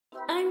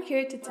I'm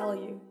here to tell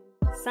you,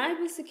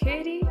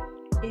 cybersecurity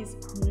is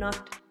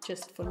not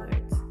just for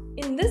nerds.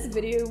 In this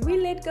video, we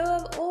let go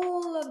of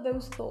all of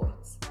those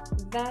thoughts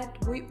that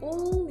we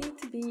all need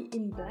to be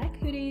in black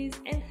hoodies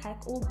and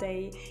hack all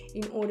day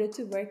in order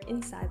to work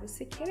in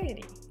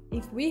cybersecurity.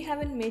 If we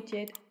haven't met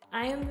yet,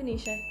 I am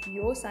Venetia,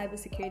 your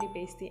cybersecurity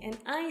bestie, and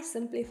I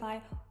simplify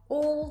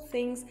all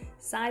things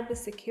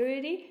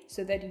cybersecurity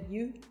so that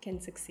you can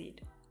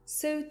succeed.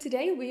 So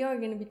today we are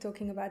going to be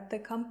talking about the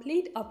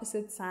complete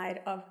opposite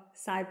side of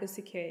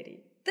cybersecurity,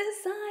 the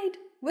side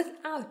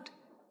without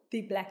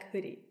the black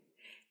hoodie.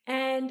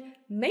 And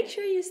make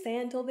sure you stay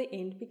until the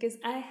end because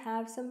I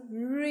have some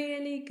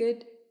really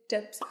good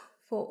tips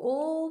for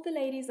all the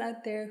ladies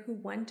out there who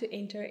want to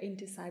enter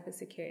into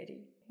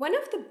cybersecurity. One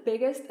of the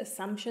biggest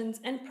assumptions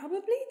and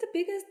probably the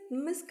biggest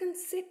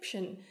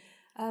misconception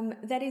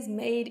that is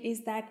made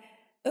is that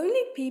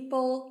only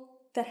people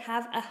that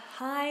have a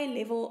high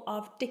level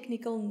of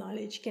technical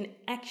knowledge can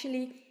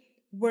actually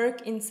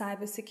work in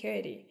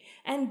cybersecurity.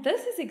 And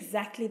this is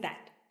exactly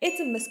that. It's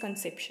a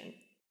misconception.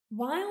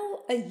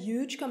 While a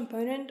huge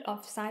component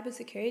of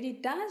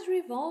cybersecurity does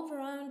revolve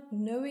around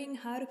knowing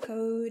how to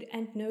code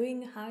and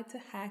knowing how to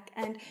hack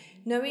and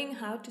knowing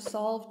how to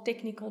solve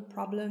technical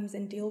problems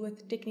and deal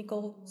with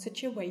technical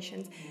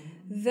situations,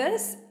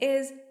 this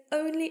is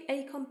only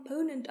a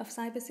component of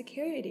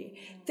cybersecurity.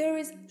 There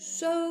is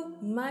so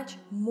much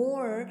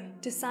more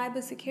to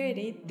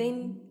cybersecurity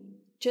than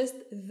just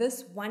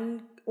this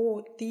one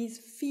or these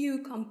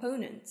few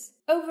components.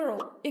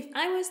 Overall, if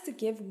I was to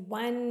give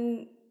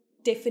one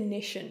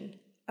definition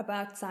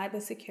about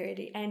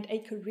cybersecurity and a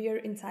career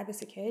in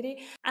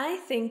cybersecurity, I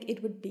think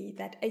it would be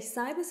that a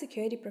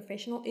cybersecurity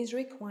professional is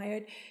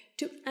required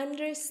to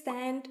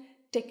understand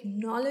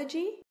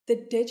technology,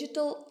 the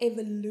digital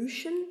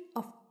evolution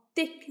of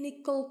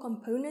technical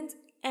components,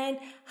 and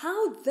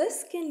how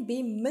this can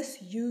be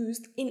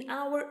misused in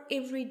our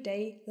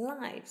everyday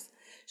lives.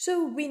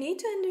 So we need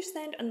to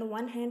understand on the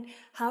one hand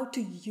how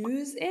to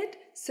use it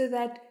so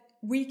that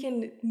we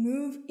can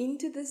move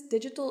into this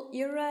digital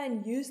era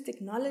and use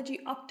technology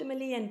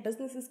optimally and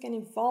businesses can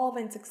evolve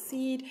and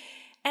succeed.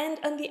 And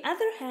on the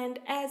other hand,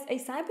 as a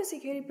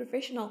cybersecurity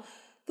professional,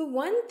 the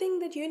one thing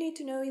that you need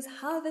to know is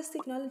how this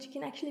technology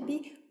can actually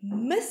be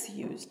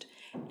misused.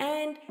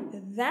 And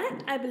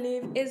that, I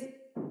believe, is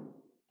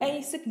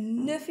a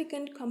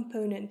significant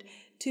component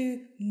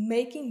to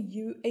making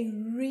you a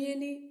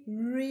really,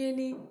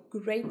 really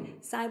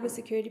great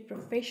cybersecurity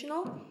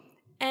professional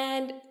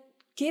and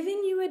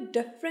giving you a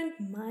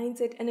different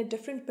mindset and a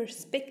different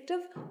perspective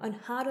on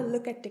how to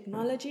look at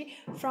technology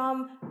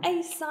from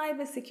a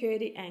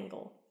cybersecurity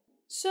angle.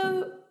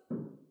 So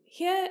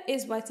here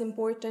is what's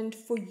important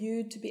for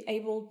you to be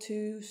able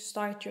to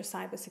start your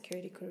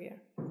cybersecurity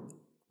career.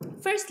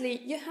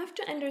 Firstly, you have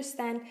to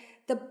understand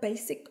the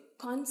basic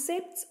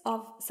concepts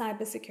of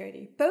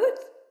cybersecurity,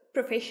 both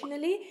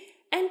professionally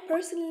and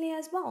personally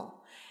as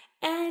well.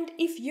 And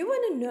if you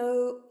want to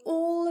know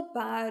all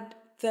about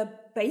the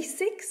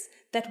basics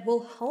that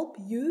will help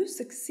you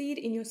succeed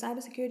in your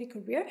cybersecurity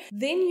career,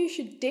 then you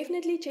should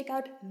definitely check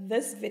out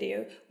this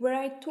video where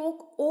I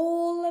talk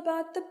all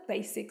about the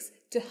basics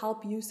to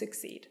help you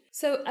succeed.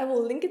 So I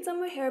will link it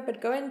somewhere here,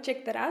 but go and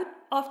check that out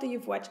after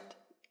you've watched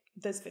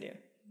this video.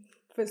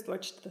 First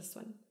watched this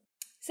one.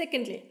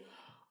 Secondly,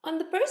 on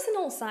the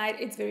personal side,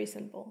 it's very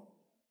simple.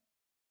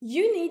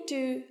 You need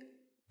to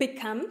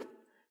become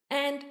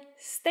and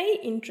stay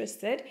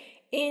interested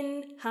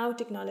in how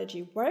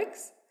technology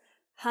works,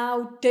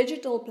 how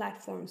digital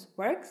platforms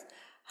works,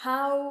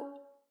 how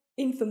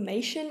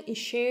information is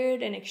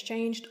shared and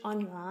exchanged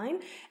online,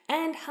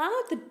 and how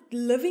the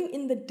living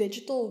in the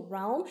digital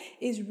realm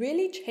is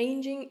really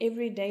changing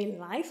everyday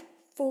life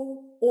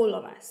for all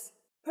of us.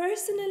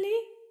 Personally,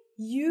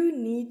 you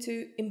need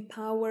to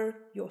empower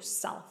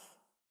yourself.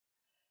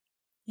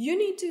 You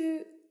need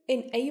to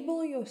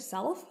enable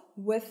yourself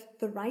with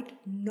the right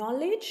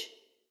knowledge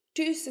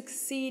to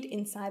succeed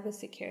in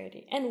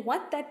cybersecurity. And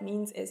what that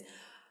means is,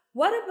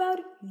 what about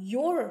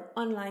your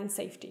online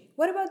safety?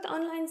 What about the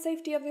online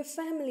safety of your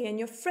family and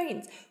your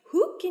friends?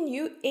 Who can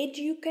you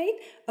educate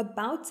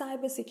about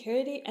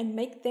cybersecurity and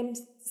make them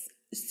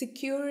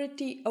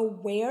security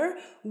aware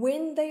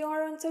when they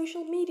are on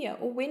social media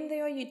or when they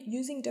are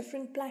using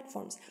different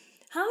platforms?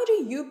 How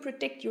do you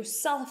protect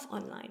yourself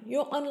online,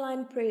 your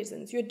online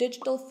presence, your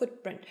digital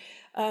footprint,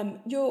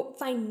 your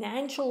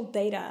financial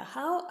data?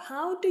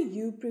 How do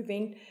you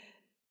prevent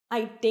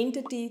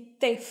identity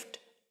theft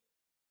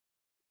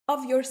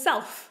of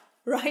yourself,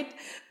 right?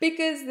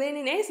 Because then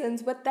in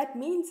essence, what that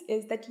means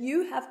is that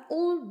you have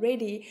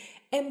already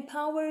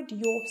empowered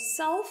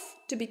yourself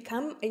to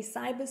become a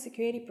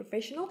cybersecurity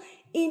professional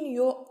in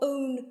your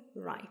own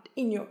right,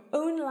 in your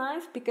own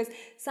life, because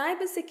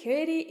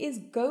cybersecurity is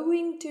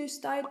going to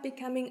start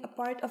becoming a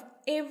part of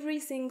every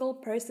single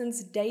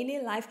person's daily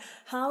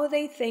life, how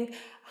they think,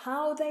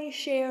 how they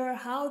share,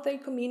 how they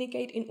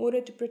communicate in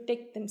order to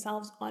protect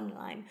themselves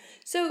online.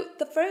 So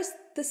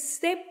the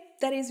step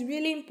that is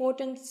really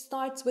important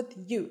starts with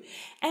you.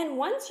 And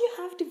once you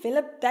have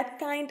developed that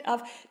kind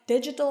of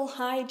digital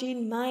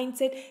hygiene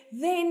mindset,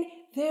 then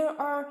there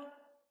are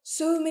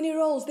so many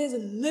roles. There's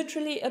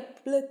literally a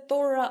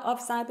plethora of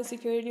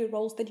cybersecurity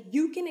roles that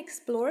you can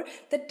explore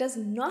that does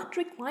not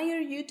require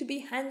you to be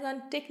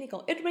hands-on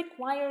technical. It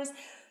requires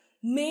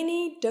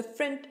many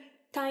different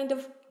kind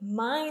of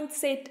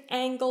mindset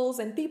angles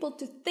and people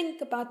to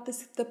think about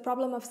the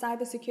problem of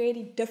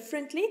cybersecurity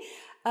differently,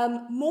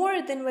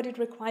 more than what it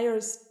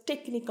requires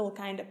technical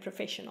kind of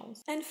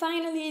professionals. And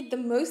finally, the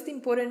most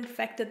important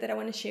factor that I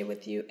want to share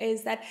with you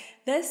is that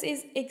this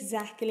is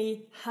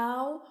exactly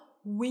how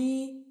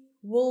we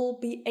will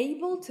be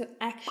able to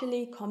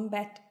actually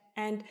combat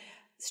and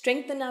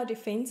strengthen our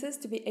defenses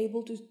to be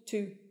able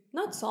to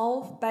not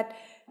solve, but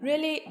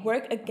really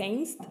work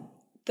against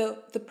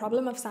the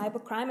problem of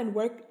cybercrime and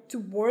work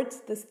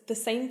towards the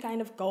same kind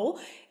of goal,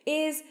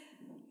 is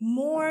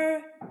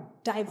more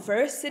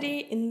diversity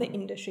in the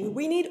industry.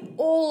 We need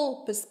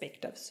all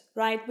perspectives,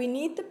 right? We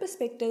need the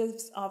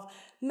perspectives of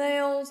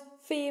males,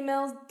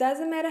 females,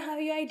 doesn't matter how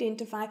you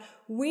identify.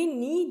 We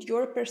need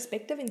your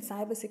perspective in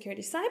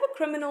cybersecurity. Cyber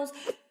criminals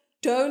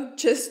don't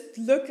just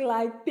look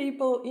like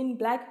people in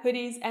black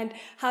hoodies and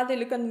how they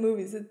look on the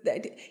movies.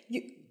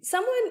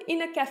 Someone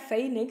in a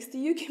cafe next to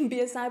you can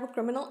be a cyber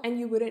criminal and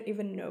you wouldn't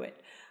even know it.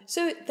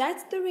 So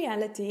that's the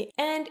reality.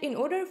 And in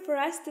order for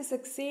us to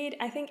succeed,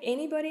 I think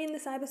anybody in the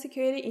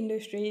cybersecurity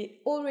industry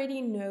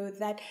already know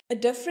that a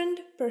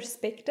different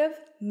perspective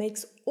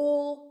makes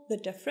all the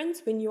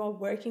difference when you are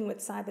working with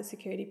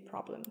cybersecurity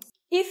problems.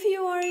 If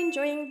you are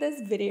enjoying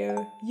this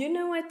video, you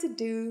know what to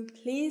do.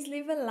 Please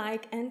leave a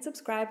like and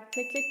subscribe.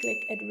 Click.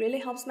 It really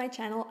helps my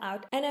channel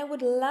out. And I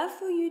would love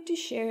for you to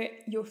share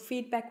your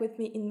feedback with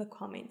me in the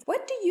comments.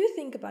 What do you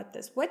think about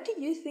this? What do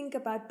you think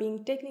about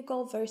being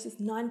technical versus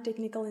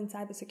non-technical in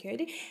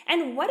cybersecurity?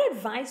 And what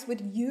advice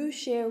would you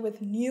share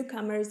with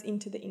newcomers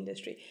into the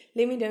industry?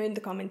 Let me know in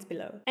the comments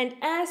below. And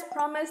as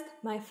promised,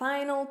 my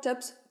final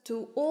tips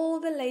to all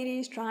the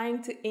ladies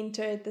trying to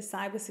enter the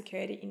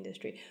cybersecurity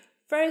industry.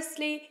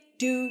 Firstly,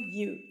 do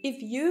you.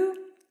 If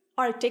you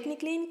are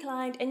technically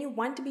inclined and you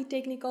want to be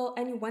technical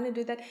and you want to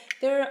do that,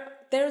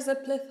 there's a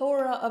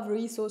plethora of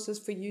resources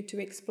for you to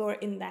explore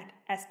in that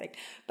aspect.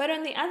 But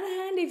on the other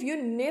hand, if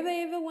you never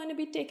ever want to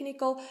be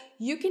technical,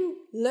 you can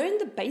learn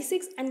the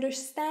basics,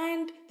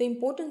 understand the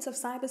importance of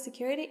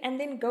cybersecurity, and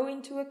then go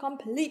into a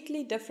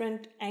completely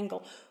different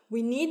angle.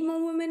 We need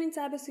more women in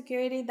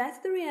cybersecurity. That's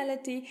the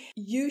reality.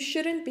 You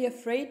shouldn't be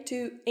afraid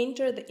to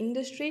enter the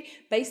industry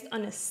based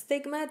on a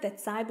stigma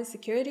that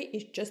cybersecurity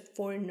is just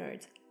for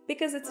nerds,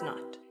 because it's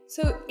not.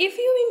 So if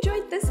you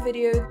enjoyed this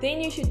video, then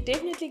you should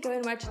definitely go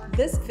and watch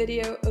this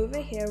video over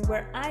here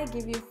where I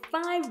give you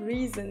 5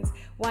 reasons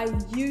why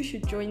you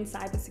should join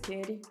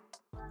cybersecurity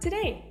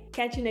today.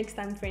 Catch you next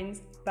time,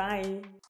 friends. Bye.